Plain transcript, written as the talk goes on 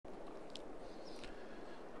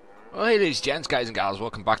Well, hey ladies, gents, guys and gals,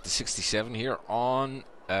 welcome back to 67 here on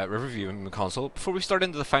Riverview and McConsole. Before we start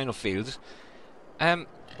into the final fields, well,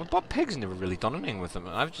 Bob Pig's never really done anything with them,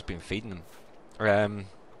 and I've just been feeding them. I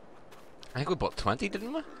think we bought 20,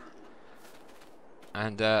 didn't we?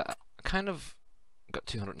 And I kind of got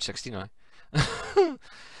 260 now.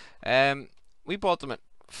 We bought them at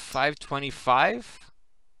 525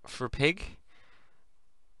 for Pig,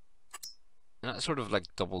 and that sort of like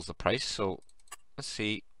doubles the price, so let's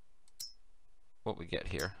see what we get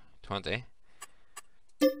here. 23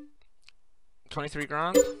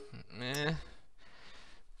 grand? Eh.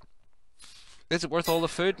 Is it worth all the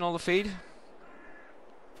food and all the feed?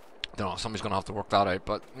 Don't know, somebody's gonna have to work that out,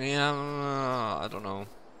 but yeah, I don't know.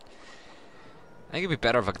 I think it'd be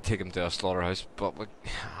better if I could take him to a slaughterhouse, but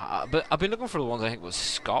I've been looking for the ones I think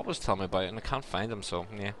Scott was telling me about, and I can't find them, so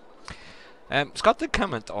yeah. Scott did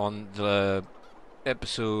comment on the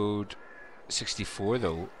episode 64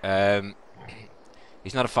 though.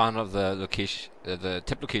 He's not a fan of the location, the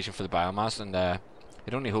tip location for the biomass, and it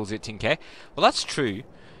only holds 18k. Well, that's true.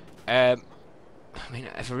 I mean,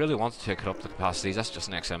 if I really wanted to, I could up the capacities. That's just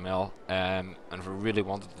an XML. And if I really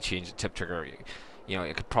wanted to change the tip trigger, you know,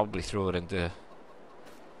 I could probably throw it into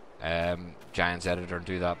Giant's editor and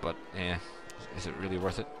do that. But yeah, is it really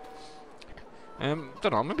worth it? Don't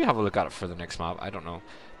know. Maybe have a look at it for the next map. I don't know.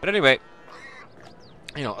 But anyway,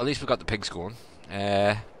 you know, at least we got the pigs going.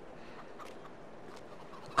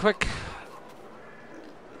 Quick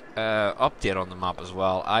update on the map as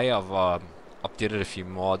well. I have updated a few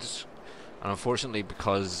mods, and unfortunately,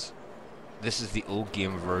 because this is the old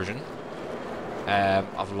game version,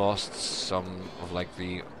 I've lost some of like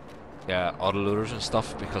the autoloaders and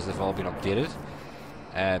stuff because they've all been updated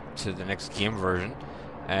to the next game version.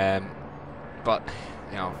 But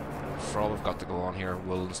you know, for all we've got to go on here,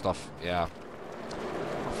 wool and stuff, yeah,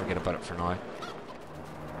 I'll forget about it for now.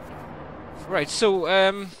 Right, so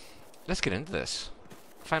let's get into this.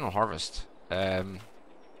 Final harvest. Oh,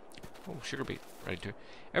 sugar beet, ready to.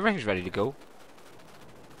 Everything's ready to go.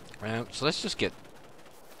 So let's just get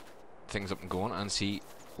things up and going and see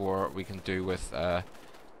what we can do with what's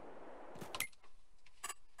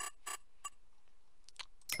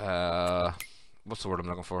the word I'm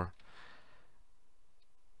looking for?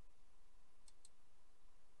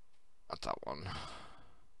 Not that one.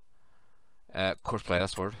 Courseplay,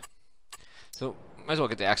 that's the word. So, might as well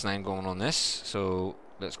get the X9 going on this. So,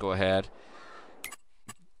 let's go ahead.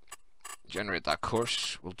 Generate that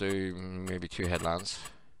course. We'll do maybe 2 headlands.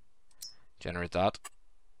 Generate that.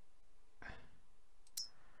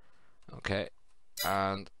 Okay.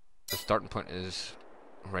 And the starting point is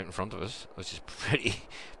right in front of us, which is pretty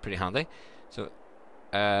handy. So,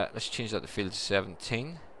 let's change that to field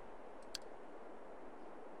 17.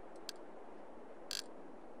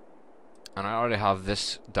 And I already have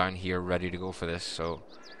this down here ready to go for this, so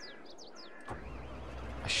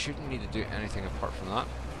I shouldn't need to do anything apart from that.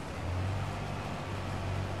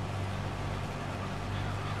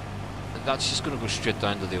 And that's just going to go straight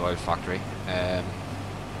down to the oil factory.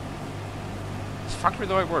 Is factory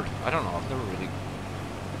the right word? I don't know, I've never really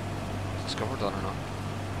discovered that or not.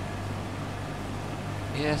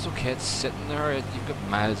 Yeah, it's okay, it's sitting there, you've got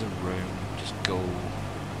miles of room, just go.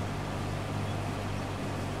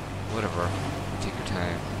 Whatever, take your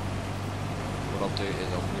time. What I'll do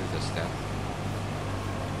is I'll move this down.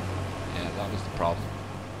 Yeah, that was the problem.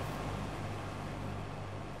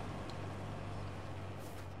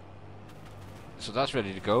 So that's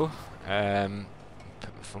ready to go. Put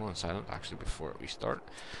my phone on silent actually before we start.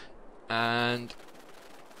 And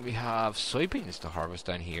we have soybeans to harvest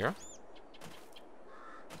down here.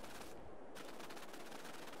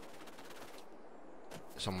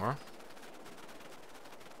 Somewhere.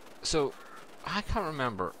 So, I can't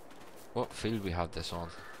remember what field we had this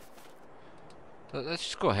on. Let's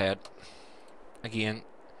just go ahead. Again,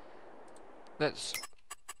 let's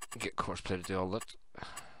get Courseplay to do all that.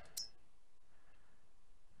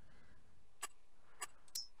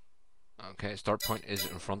 Okay, start point is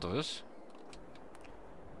in front of us.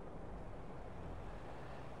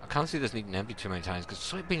 I can't see this needing empty too many times because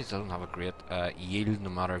soybeans doesn't have a great yield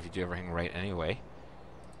no matter if you do everything right anyway.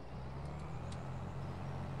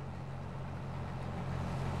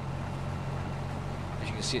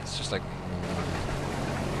 See, it's just like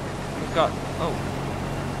we've got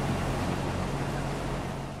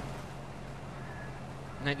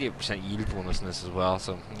 98% yield bonus in this as well,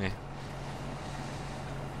 so yeah.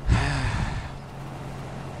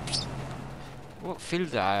 What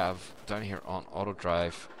field do I have down here on auto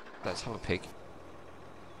drive? Let's have a peek.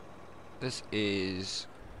 This is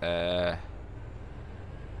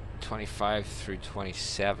 25 through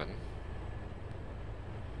 27.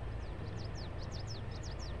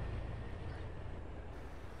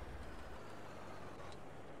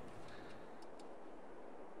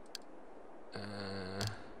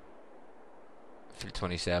 field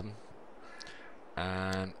 27,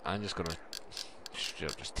 and I'm just gonna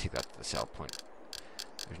just take that to the sell point.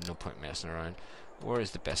 There's no point messing around. Where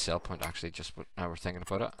is the best sell point actually? Just now we're thinking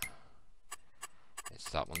about it.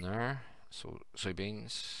 It's that one there. So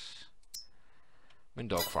soybeans.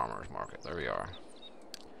 Moondog Farmers Market. There we are.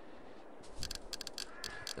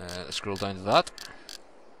 Let's scroll down to that.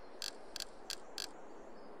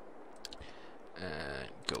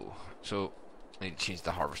 Go. So I need to change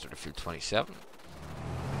the harvester to field 27.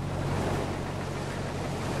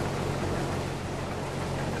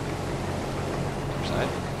 Other side.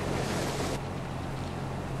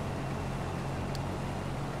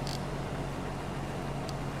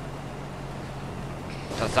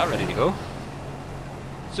 That's that ready to go.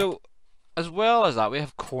 So, as well as that, we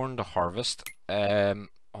have corn to harvest on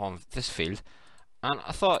this field, and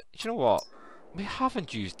I thought, you know what, we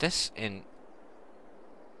haven't used this in.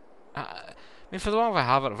 I mean, for the long I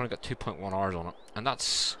have it, I've only got 2.1 hours on it, and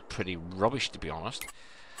that's pretty rubbish, to be honest,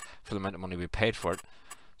 for the amount of money we paid for it.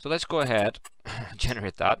 So let's go ahead and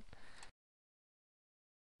generate that,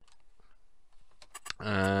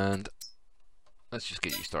 and let's just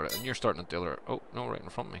get you started. And you're starting at the other. Oh no, right in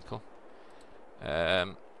front of me. Cool.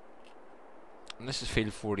 And this is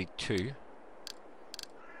field 42.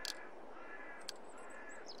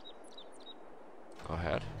 Go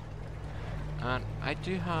ahead. And I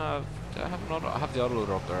do have. Do I have another? I have the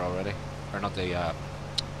autoloader up there already, or not the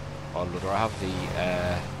autoloader. I have the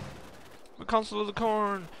McConsole of the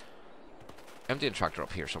corn. Empty the tractor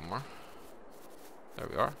up here somewhere. There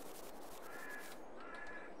we are.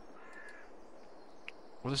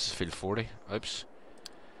 Well, this is field 40. Oops.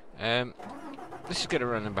 Let's just get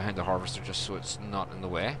around in behind the harvester just so it's not in the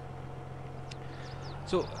way.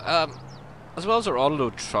 So, as well as our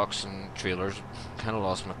autoload trucks and trailers, kind of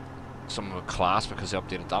lost some of the class because they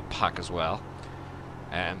updated that pack as well.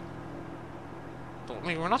 But I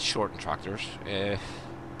mean, we're not short in tractors,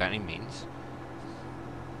 by any means.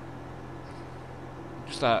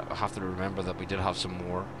 Just have to remember that we did have some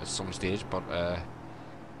more at some stage, but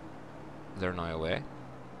they're now away.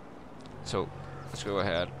 So let's go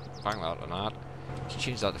ahead, bang that and that. Let's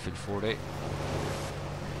change that to field 40. Right,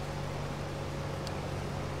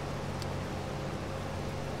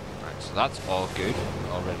 so that's all good,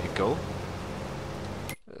 all ready to go.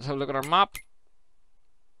 Let's have a look at our map.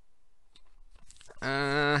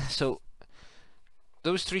 So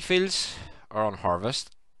those 3 fields are on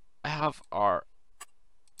harvest. I have our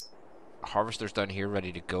harvesters down here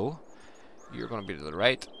ready to go. You're going to be to the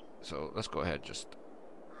right, so let's go ahead, just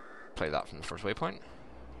play that from the first waypoint.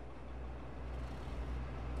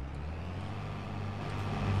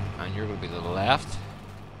 And you're going to be to the left.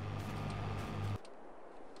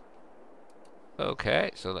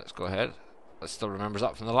 Okay, so let's go ahead. That still remembers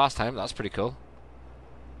that from the last time. That's pretty cool.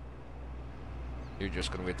 You're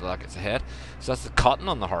just going to wait till that gets ahead. So that's the cotton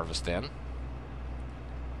on the harvest then.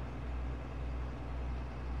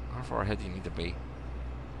 How far ahead do you need to be?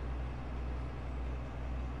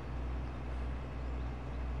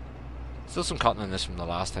 Still some cotton in this from the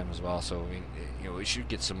last time as well, so I mean, you know, we should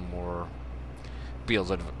get some more bales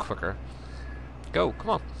out of it quicker. Go,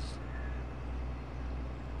 come on.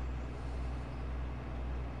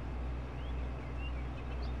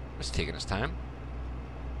 It's taking its time.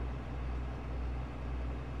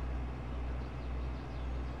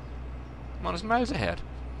 Come on, it's miles ahead.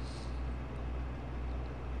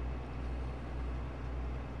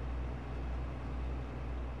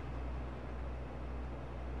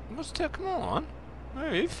 Come on,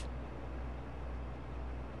 move.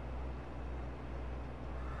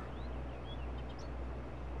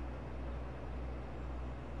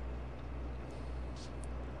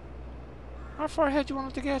 How far ahead do you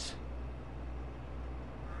want it to get?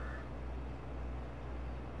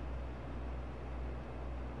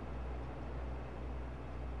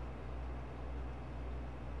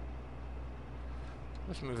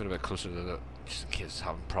 Let's move it a bit closer to the, just in case it's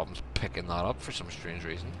having problems picking that up for some strange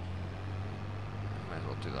reason. Might as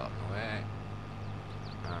well do that in the way.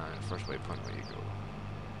 And first waypoint, where you go.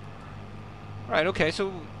 Right, okay,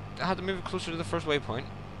 so I had to move it closer to the first waypoint,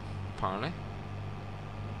 apparently.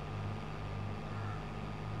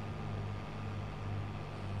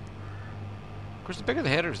 Of course, the bigger the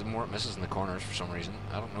headers, the more it misses in the corners for some reason.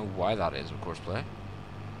 I don't know why that is with courseplay.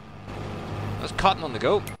 There's cotton on the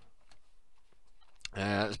go.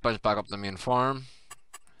 Let's bounce back up to the main farm.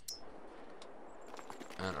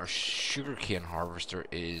 And our sugarcane harvester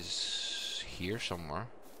is here somewhere.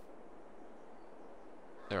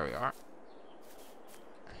 There we are.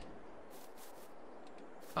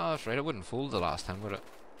 Oh, that's right, it wouldn't fold the last time, would it?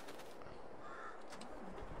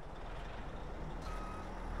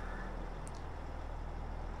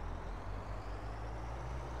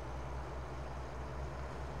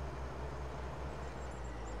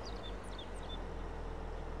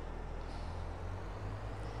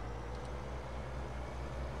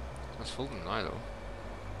 folding now though.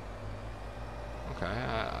 Okay,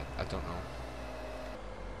 I don't know.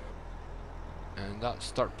 And that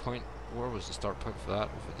start point, where was the start point for that?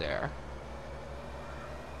 Over there.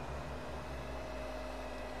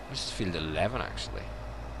 This is field 11 actually.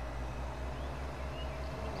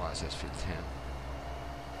 Why is this field 10?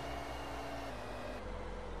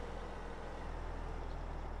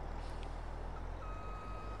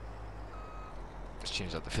 Let's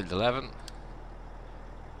change that to field 11.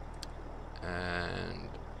 And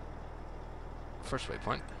first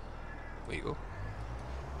waypoint. Where you go?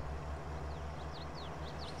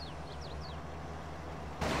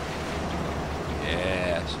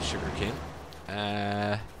 Yeah, some sugar cane.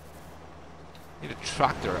 Need a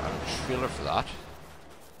tractor and a trailer for that.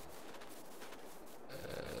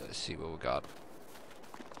 Let's see what we got.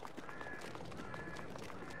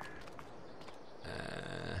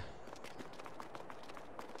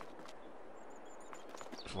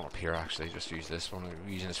 There's one up here actually. Just use this one. I'm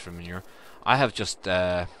using this for manure. I have just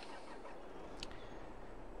I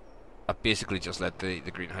basically just let the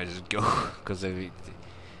greenhouses go because we're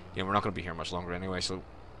not going to be here much longer anyway. So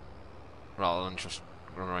rather than just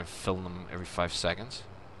run around filling them every 5 seconds.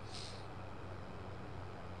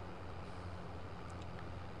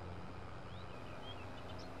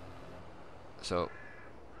 So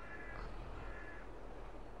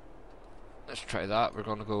let's try that. We're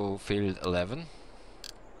going to go field 11.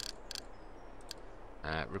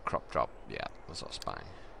 Crop drop. Yeah, that's us bang.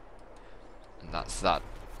 And that's that.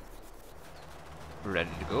 We're ready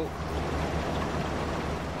to go. And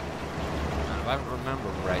if I remember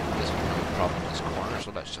right, this one has a problem in this corner,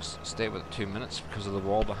 so let's just stay with it 2 minutes because of the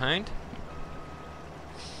wall behind.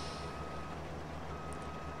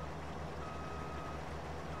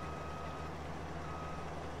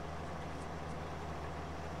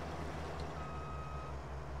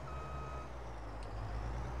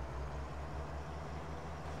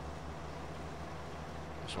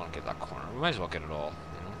 Just want to get that corner. We might as well get it all,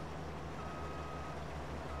 you know.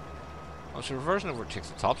 Oh, so reversing over takes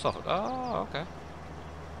the tops off it. Oh, okay.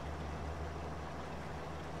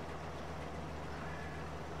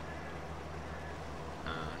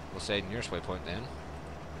 We'll say nearest waypoint then.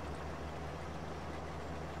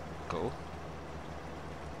 Go.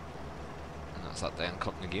 And that's that then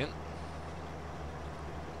cutting again.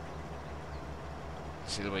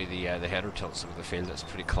 See the way the header tilts over the field. It's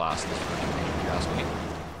pretty class.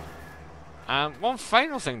 One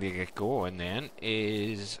final thing to get going then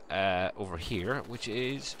is over here, which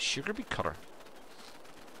is sugar beet cutter,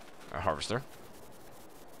 a harvester,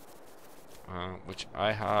 which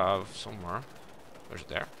I have somewhere. There's it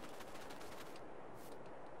there.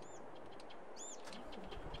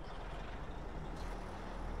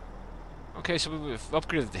 Okay, so we've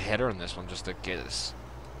upgraded the header on this one just to get us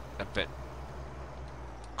a bit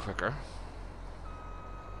quicker.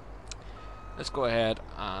 Let's go ahead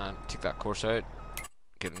and take that course out,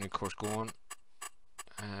 get a new course going.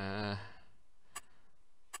 I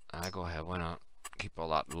go ahead, why not? Keep all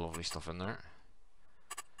that lovely stuff in there.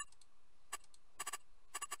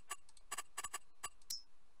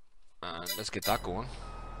 And let's get that going.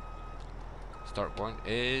 Start point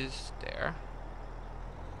is there.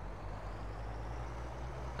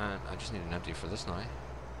 And I just need an empty for this now.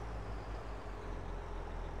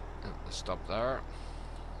 And let's stop there.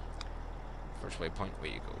 First waypoint,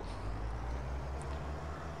 where you go.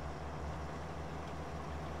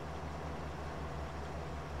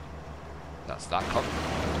 That's that cut.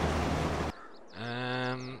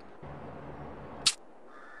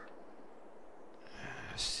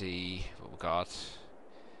 Let's see what we got.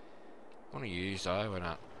 I want to use that, why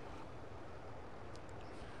not?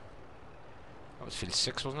 That was field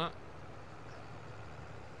 6, wasn't it?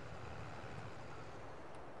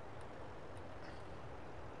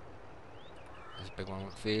 Big one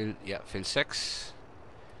field, yeah, field 6.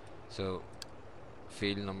 So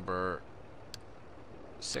field number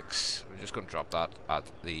 6, we're just going to drop that at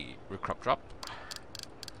the crop drop,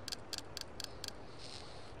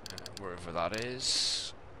 wherever that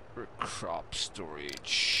is. Crop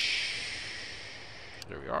storage,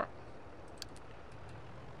 there we are.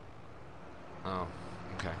 Oh,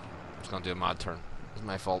 okay, I was going to do a mad turn. It's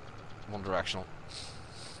my fault, one directional.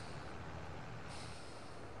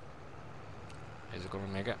 Is it going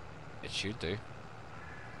to make it? It should do.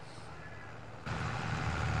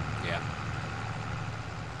 Yeah.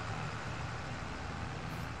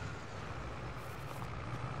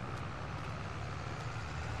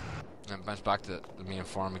 And bounce back to the main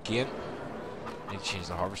farm again. Need to change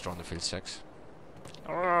the harvester on the field 6.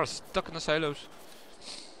 Oh, stuck in the silos.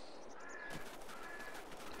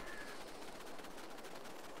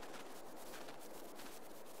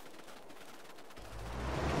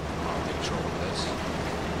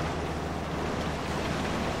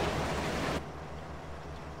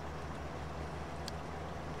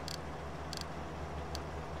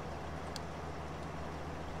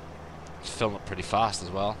 filling up pretty fast as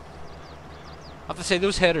well. I have to say,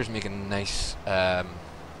 those headers make a nice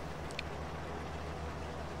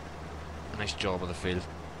job of the field.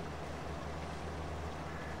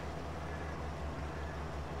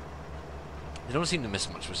 They don't seem to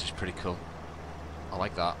miss much, which is pretty cool. I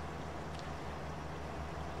like that.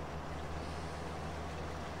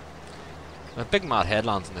 With big mad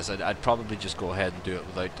headlands in this, I'd probably just go ahead and do it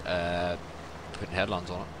without putting headlands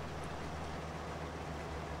on it.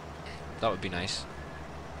 That would be nice.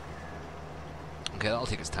 Okay, that'll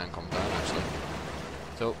take its time coming down, actually.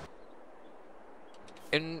 So,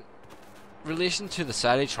 in relation to the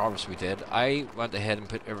silage harvest we did, I went ahead and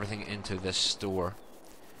put everything into this store.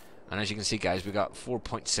 And as you can see, guys, we got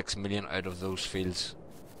 4.6 million out of those fields.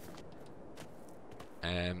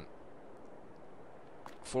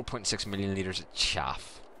 4.6 million litres of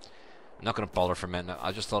chaff. I'm not going to bother for a minute.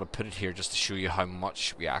 I just thought I'd put it here just to show you how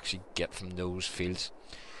much we actually get from those fields.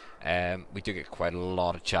 We do get quite a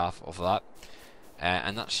lot of chaff off of that.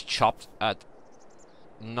 And that's chopped at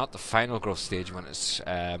not the final growth stage when it's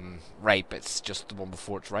ripe. It's just the one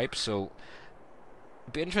before it's ripe. So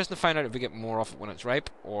it'd be interesting to find out if we get more of it when it's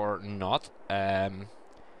ripe or not. I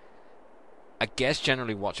guess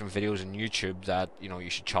generally watching videos on YouTube that, you know,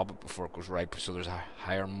 you should chop it before it goes ripe so there's a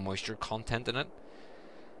higher moisture content in it.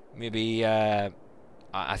 Maybe, I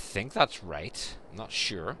think that's right. I'm not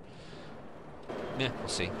sure. Yeah, we'll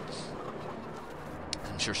see.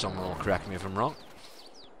 I'm sure someone will correct me if I'm wrong.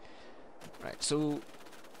 Right, so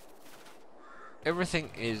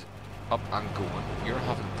everything is up and going. You're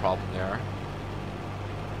having a problem there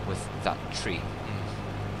with that tree.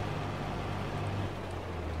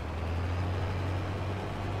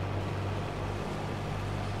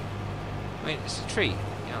 I mean, it's a tree,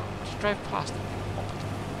 you know, just drive past it.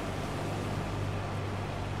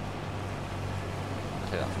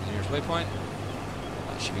 Okay, that from the nearest waypoint.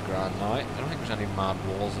 That should be grand now. I don't think there's any mad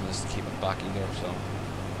walls in this to keep it back either, so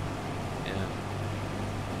yeah.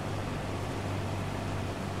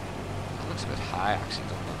 That looks a bit high actually,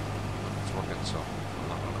 doesn't it? It's working, so I'm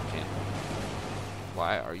not gonna complain.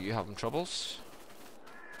 Why are you having troubles?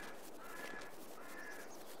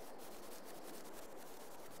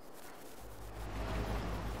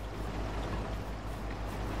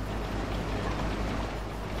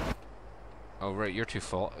 Oh right, you're too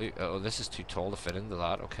tall. Oh, this is too tall to fit into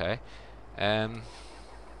that. Okay. What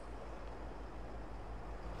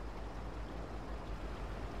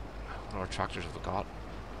other tractors have we got?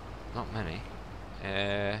 Not many.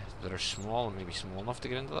 That are small and maybe small enough to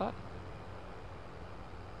get into that.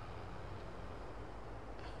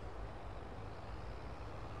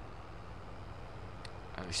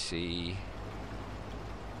 Let me see.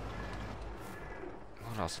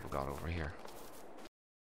 What else have we got over here?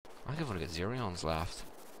 I think I've only got Xerions left.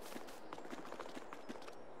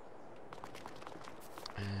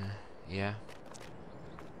 Yeah.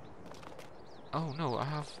 Oh no, I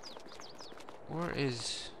have. Where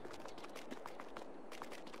is?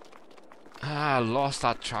 Ah, I lost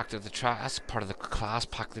that tractor. The that's part of the class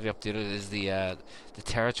pack that they updated. Is the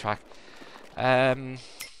Terra track. Let's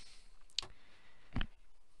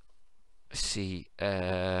see.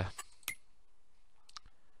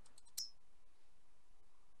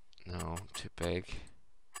 No, too big.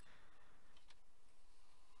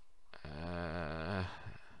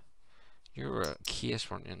 You were a case,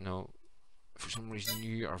 weren't you? No, for some reason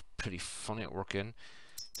you are pretty funny at working.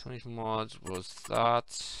 20 mods was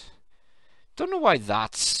that. Don't know why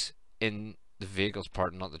that's in the vehicles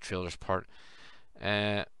part, not the trailers part.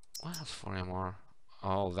 What else for MR?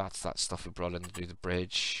 Oh, that's that stuff we brought in to do the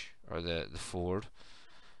bridge or the Ford.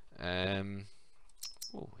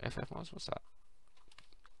 Oh, FF mods. What's that?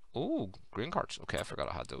 Oh, green cards. Okay, I forgot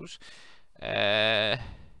I had those.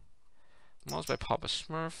 Mods by Papa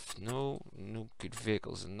Smurf. No good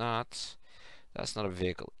vehicles in that. That's not a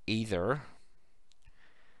vehicle either.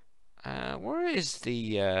 Where is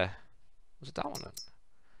the was it that one then?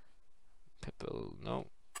 Pitbull. No.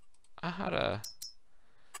 I had a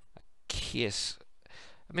case.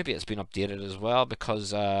 Maybe it's been updated as well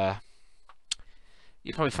because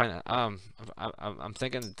you probably find that I'm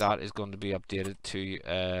thinking that is going to be updated to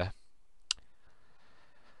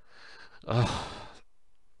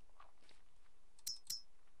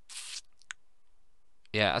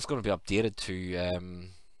yeah, that's going to be updated to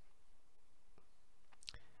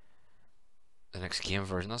the next game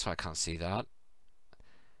version. That's why I can't see that.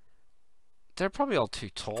 They're probably all too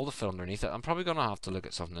tall to fit underneath it. I'm probably going to have to look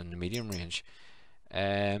at something in the medium range.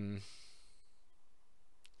 Let's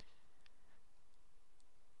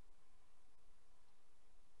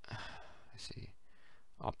see.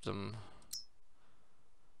 Optum.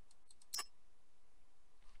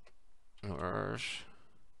 Where's...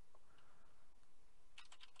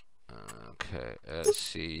 Okay, let's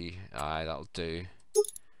see. Aye, that'll do.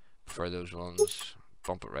 For those ones,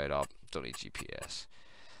 bump it right up. Don't need GPS.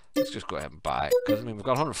 Let's just go ahead and buy it, because I mean we've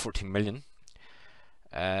got 114 million.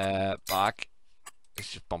 Back.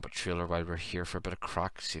 Let's just bump a trailer while we're here for a bit of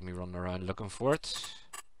crack. See me running around looking for it.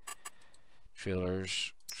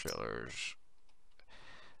 Trailers.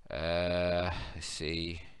 Let's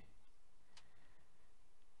see.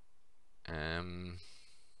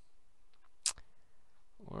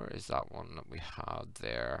 Where is that one that we had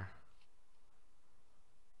there?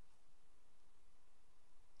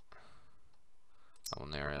 That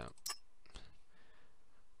one there, yeah.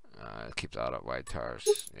 I'll keep that at wide tires.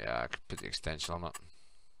 Yeah, I could put the extension on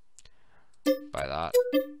it. Buy that.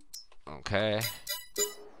 Okay.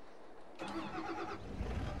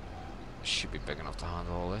 Should be big enough to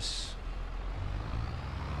handle all this.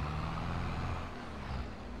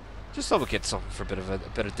 Just thought we'd get something for a bit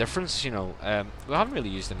of difference, you know. We haven't really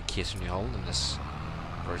used any case new Holland in this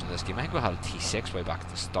version of this game. I think we had a T6 way back at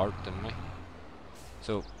the start, didn't we?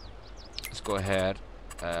 So let's go ahead.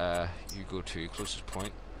 You go to closest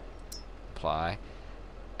point. Apply.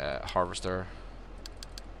 Harvester.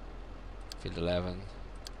 Field 11.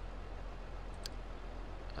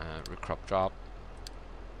 Recrop drop.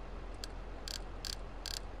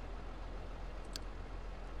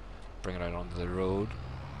 Bring it out onto the road.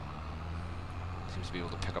 Seems to be able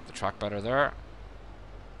to pick up the track better there.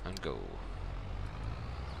 And go.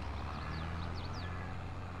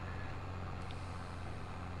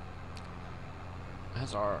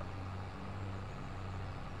 Has our...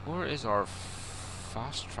 Where is our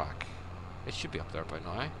fast track? It should be up there by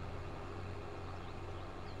now.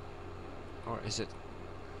 Or is it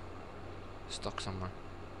stuck somewhere?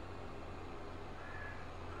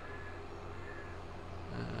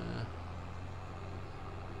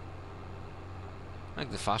 I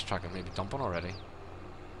think the fast track is maybe dumping already.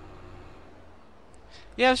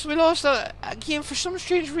 Yeah, so we lost that again for some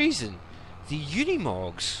strange reason. The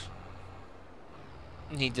Unimogs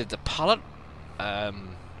needed the pallet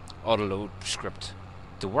autoload script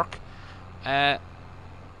to work. I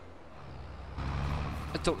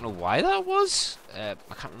don't know why that was. I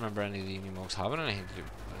can't remember any of the Unimogs having anything to do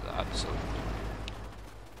with that. So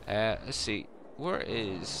let's see. Where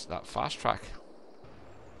is that fast track?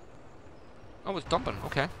 Oh, it's dumping.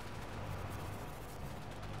 Okay.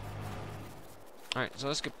 Alright, so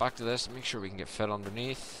let's get back to this and make sure we can get fit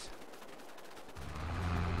underneath.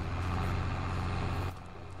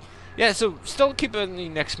 Yeah, so still keeping the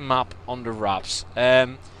next map under wraps.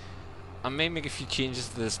 I may make a few changes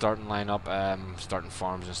to the starting lineup, starting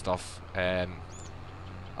farms and stuff.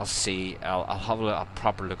 I'll see. I'll have a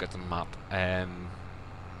proper look at the map and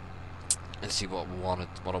see what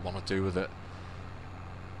I want to do with it.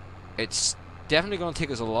 It's definitely going to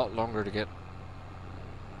take us a lot longer to get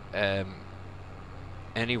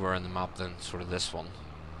anywhere in the map than sort of this one.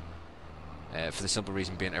 For the simple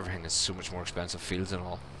reason being everything is so much more expensive, fields and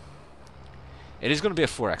all. It is going to be a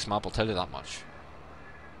 4x map, I'll tell you that much.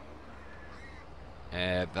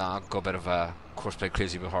 But I'll go a bit of a course play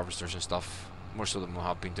crazy with harvesters and stuff, more so than we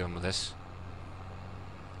have been doing with this.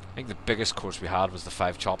 I think the biggest course we had was the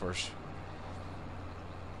 5 choppers.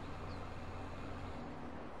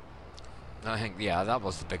 I think, yeah, that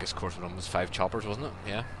was the biggest course we done, was 5 choppers, wasn't it?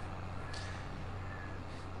 Yeah.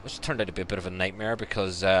 Which turned out to be a bit of a nightmare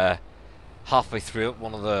because halfway through it,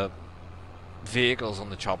 one of the vehicles on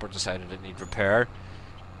the chopper decided it needed repair,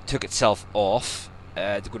 took itself off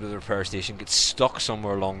to go to the repair station, gets stuck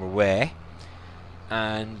somewhere along the way,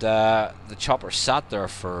 and the chopper sat there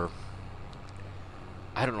for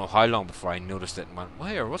I don't know how long before I noticed it and went,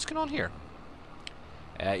 "Where? What's going on here?"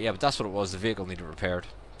 Yeah, but that's what it was. The vehicle needed repaired,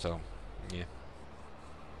 so yeah.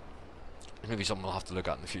 Maybe something we'll have to look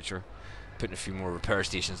at in the future, putting a few more repair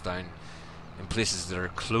stations down in places that are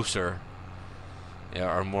closer,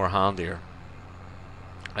 yeah, or more handier.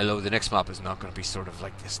 Although the next map is not going to be sort of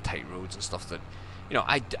like this tight roads and stuff that, you know,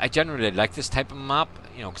 I generally like this type of map,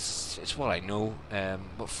 you know, 'cause it's what I know,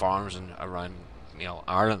 what farms and around, you know,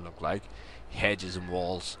 Ireland look like, hedges and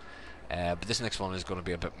walls. But this next one is going to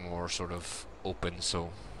be a bit more sort of open,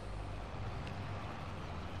 so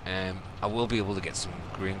I will be able to get some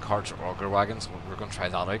grain carts or auger wagons. We're going to try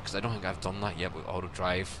that out because I don't think I've done that yet with auto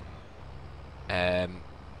drive. Have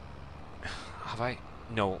I?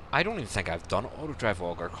 No, I don't even think I've done auto drive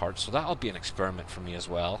auger carts, so that'll be an experiment for me as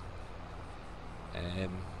well.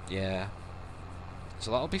 Yeah,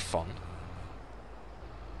 so that'll be fun.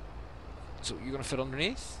 So you're gonna fit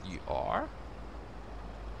underneath? You are.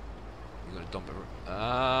 You're gonna dump it.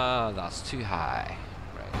 Ah, that's too high.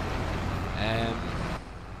 Right.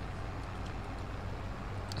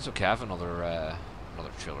 That's okay. I have another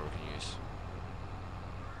trailer we can use.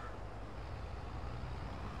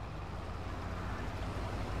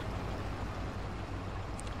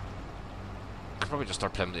 Could probably just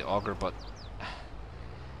start playing with the auger, but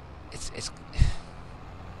it's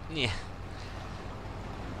yeah.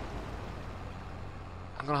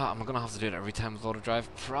 I'm gonna have to do it every time with auto drive,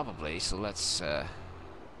 probably. So let's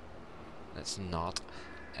not.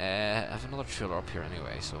 I have another trailer up here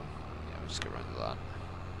anyway, so yeah, we'll just get around to that.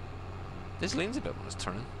 This leans a bit when it's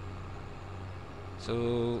turning.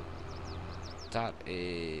 So that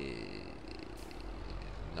is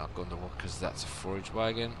not going to work because that's a forage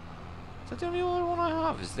wagon. Is that the only other one I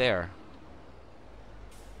have? Is there?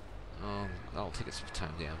 That'll take us some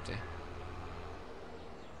time to empty.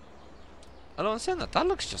 I don't understand that. That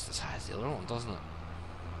looks just as high as the other one, doesn't it?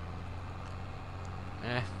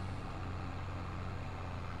 Eh.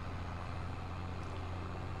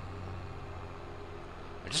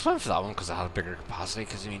 I just went for that one because I had a bigger capacity.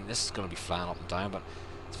 Because I mean, this is going to be flying up and down. But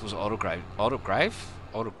I suppose auto drive. Oh, it's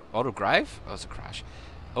a crash.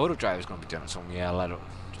 Auto drive is going to be doing it. So yeah,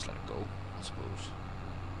 just let it go. I suppose.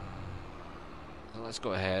 So let's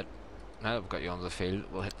go ahead. Now that we've got you onto the field,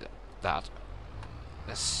 we'll hit that.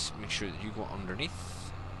 Let's make sure that you go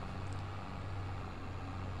underneath.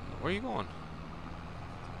 Where are you going?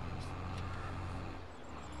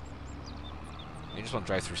 You just want to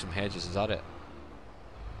drive through some hedges, is that it?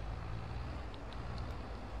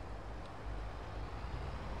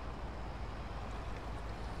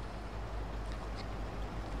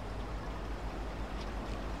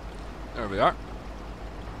 There we are.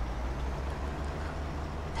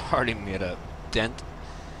 Hardly made a dent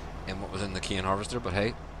in what was in the cane harvester, but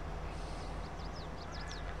hey.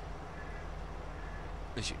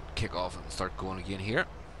 We should kick off and start going again here.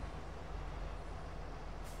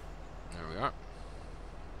 There we are.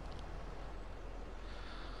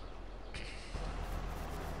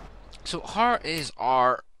 So how is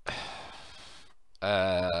our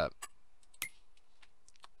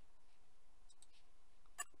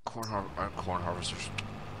corn harvesters,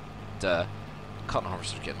 the cotton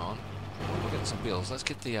harvesters getting on? We're getting some bills. Let's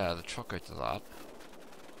get the truck out to that,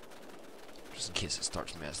 just in case it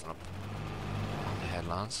starts messing up on the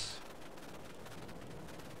headlands.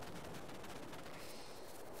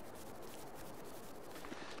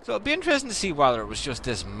 So it'd be interesting to see whether it was just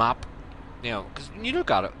this map, you know, because when you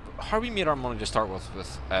look at it, how we made our money to start with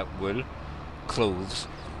wool, clothes.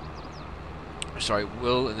 Sorry,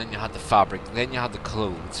 wool, and then you had the fabric, then you had the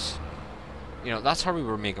clothes. You know, that's how we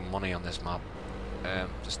were making money on this map.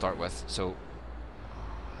 To start with. So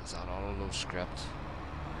is that all low script?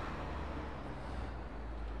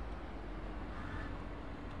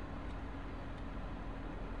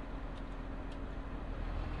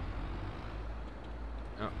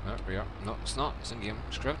 No, there we are. No, it's not. It's in game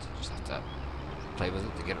script. Just have to play with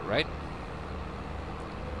it to get it right.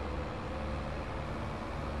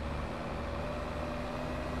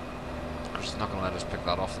 Of course, it's not going to let us pick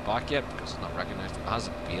that off the back yet because it's not recognized as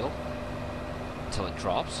a bale until it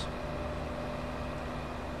drops.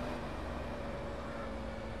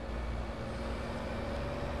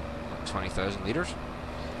 Like 20,000 litres.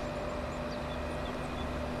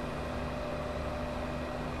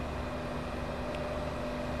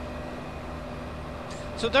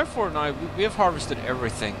 So therefore now we have harvested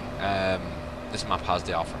everything this map has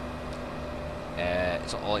to offer.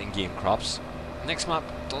 It's all in-game crops. Next map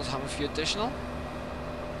does have a few additional,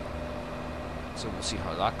 so we'll see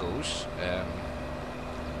how that goes.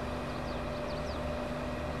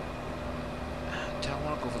 Do I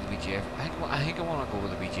want to go for the BGA? I think I want to go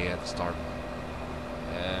with the BGA at the start,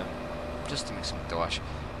 just to make some dosh.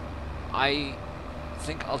 I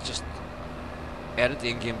think I'll just edit the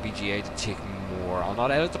in-game BGA to take more. I'll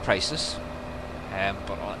not edit the prices,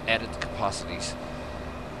 but I'll edit the capacities.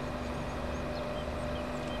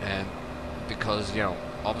 Because, you know,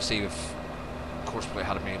 obviously if Courseplay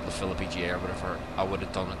hadn't been able to fill a BGA or whatever, I would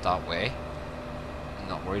have done it that way. I'm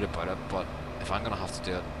not worried about it, but if I'm going to have to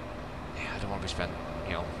do it, yeah, I don't want to be spending,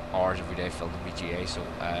 you know, hours every day filling the BGA, so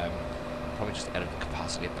probably just edit the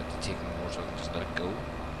capacity a bit to take more so I can just let it go.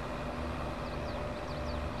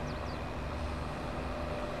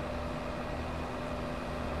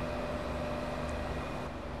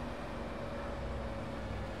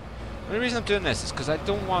 The only reason I'm doing this is because I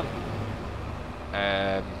don't want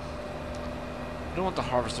the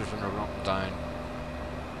harvesters when they're up and down,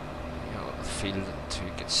 you know, the field to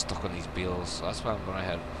get stuck on these bales. So that's why I'm going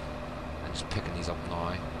ahead and just picking these up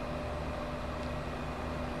now.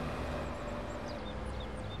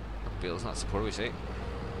 The bale's not supported, we see.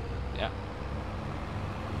 Yeah.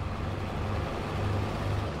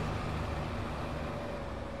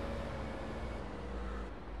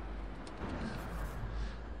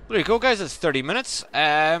 There you go, guys. It's 30 minutes.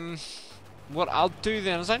 What I'll do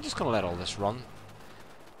then is I'm just gonna let all this run.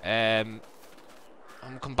 I'm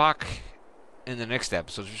gonna come back in the next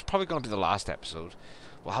episode, which is probably gonna be the last episode.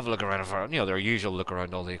 We'll have a look around for, their usual look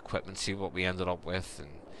around all the equipment, see what we ended up with,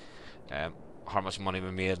 and how much money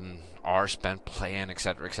we made and hours spent playing,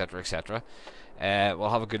 etc, etc, etc. We'll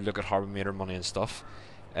have a good look at how we made our money and stuff.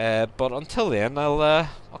 But until then, I'll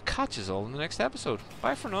catch you all in the next episode.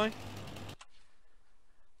 Bye for now.